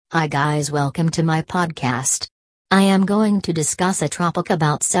Hi guys, welcome to my podcast. I am going to discuss a topic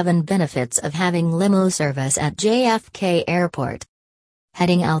about 7 benefits of having limo service at JFK Airport.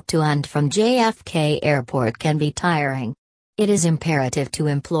 Heading out to and from JFK Airport can be tiring. It is imperative to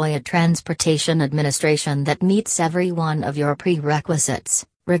employ a transportation administration that meets every one of your prerequisites,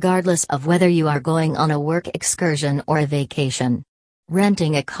 regardless of whether you are going on a work excursion or a vacation.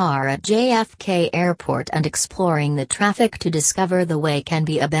 Renting a car at JFK Airport and exploring the traffic to discover the way can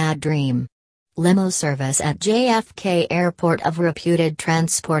be a bad dream. Limo service at JFK Airport of reputed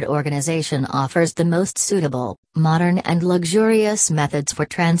transport organization offers the most suitable, modern and luxurious methods for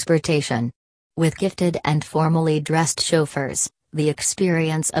transportation. With gifted and formally dressed chauffeurs, the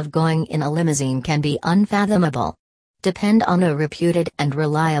experience of going in a limousine can be unfathomable. Depend on a reputed and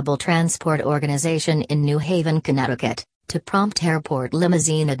reliable transport organization in New Haven, Connecticut, to prompt airport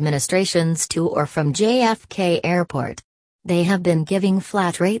limousine administrations to or from JFK Airport. They have been giving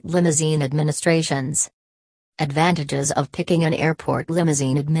flat-rate limousine administrations. Advantages of picking an airport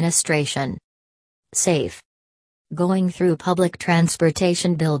limousine administration. Safe. Going through public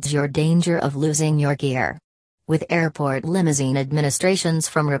transportation builds your danger of losing your gear. With airport limousine administrations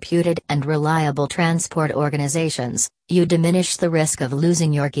from reputed and reliable transport organizations, you diminish the risk of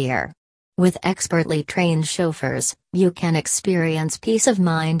losing your gear. With expertly trained chauffeurs, you can experience peace of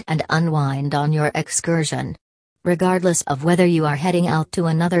mind and unwind on your excursion. Regardless of whether you are heading out to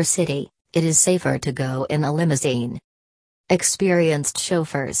another city, it is safer to go in a limousine. Experienced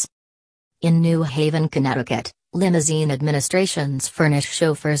chauffeurs. In New Haven, Connecticut, limousine administrations furnish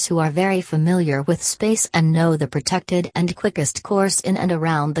chauffeurs who are very familiar with space and know the protected and quickest course in and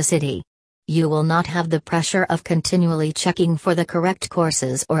around the city. You will not have the pressure of continually checking for the correct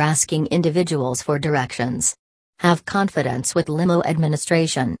courses or asking individuals for directions. Have confidence with limo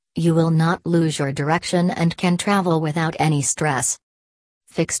administration, you will not lose your direction and can travel without any stress.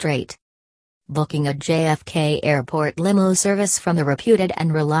 Fixed rate. Booking a JFK Airport limo service from a reputed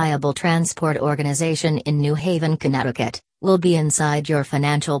and reliable transport organization in New Haven, Connecticut, will be inside your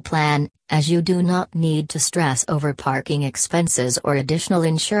financial plan, as you do not need to stress over parking expenses or additional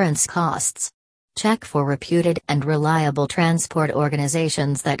insurance costs. Check for reputed and reliable transport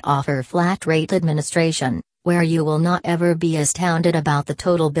organizations that offer flat-rate administration, where you will not ever be astounded about the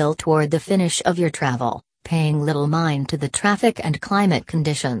total bill toward the finish of your travel, paying little mind to the traffic and climate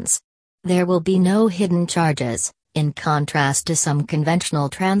conditions. There will be no hidden charges, in contrast to some conventional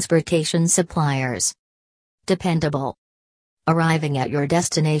transportation suppliers. Dependable. Arriving at your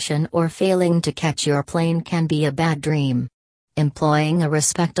destination or failing to catch your plane can be a bad dream. Employing a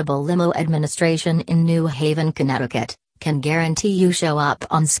respectable limo administration in New Haven, Connecticut, can guarantee you show up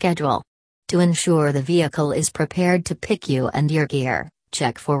on schedule. To ensure the vehicle is prepared to pick you and your gear,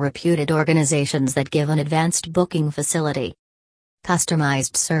 check for reputed organizations that give an advanced booking facility.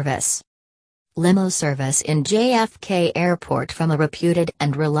 Customized service. Limo service in JFK Airport from a reputed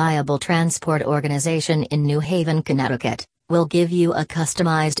and reliable transport organization in New Haven, Connecticut, will give you a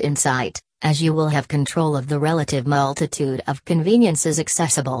customized insight, as you will have control of the relative multitude of conveniences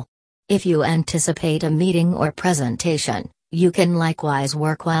accessible. If you anticipate a meeting or presentation, you can likewise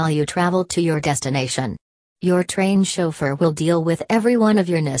work while you travel to your destination. Your trained chauffeur will deal with every one of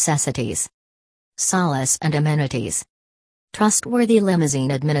your necessities. Solace and amenities. Trustworthy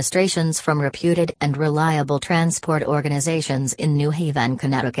limousine administrations from reputed and reliable transport organizations in New Haven,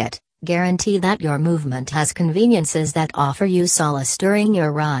 Connecticut, guarantee that your movement has conveniences that offer you solace during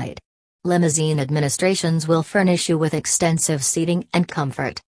your ride. Limousine administrations will furnish you with extensive seating and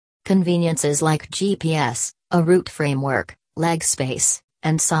comfort. Conveniences like GPS, a route framework, leg space,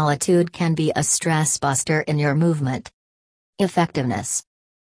 and solitude can be a stress buster in your movement. Effectiveness.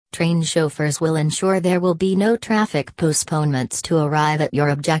 Trained chauffeurs will ensure there will be no traffic postponements to arrive at your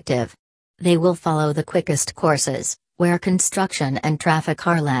objective. They will follow the quickest courses, where construction and traffic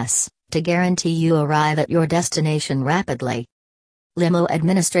are less, to guarantee you arrive at your destination rapidly. Limo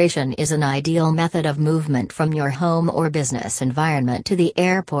administration is an ideal method of movement from your home or business environment to the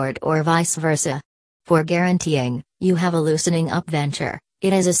airport or vice versa. For guaranteeing you have a loosening up venture,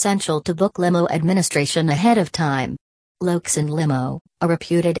 it is essential to book limo administration ahead of time. Loxon Limo, a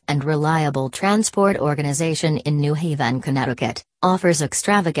reputed and reliable transport organization in New Haven, Connecticut, offers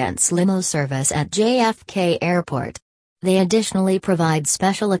extravagance limo service at JFK Airport. They additionally provide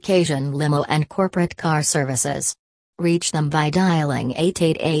special occasion limo and corporate car services. Reach them by dialing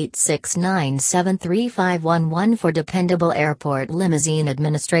 888-697-3511 for dependable airport limousine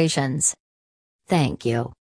administrations. Thank you.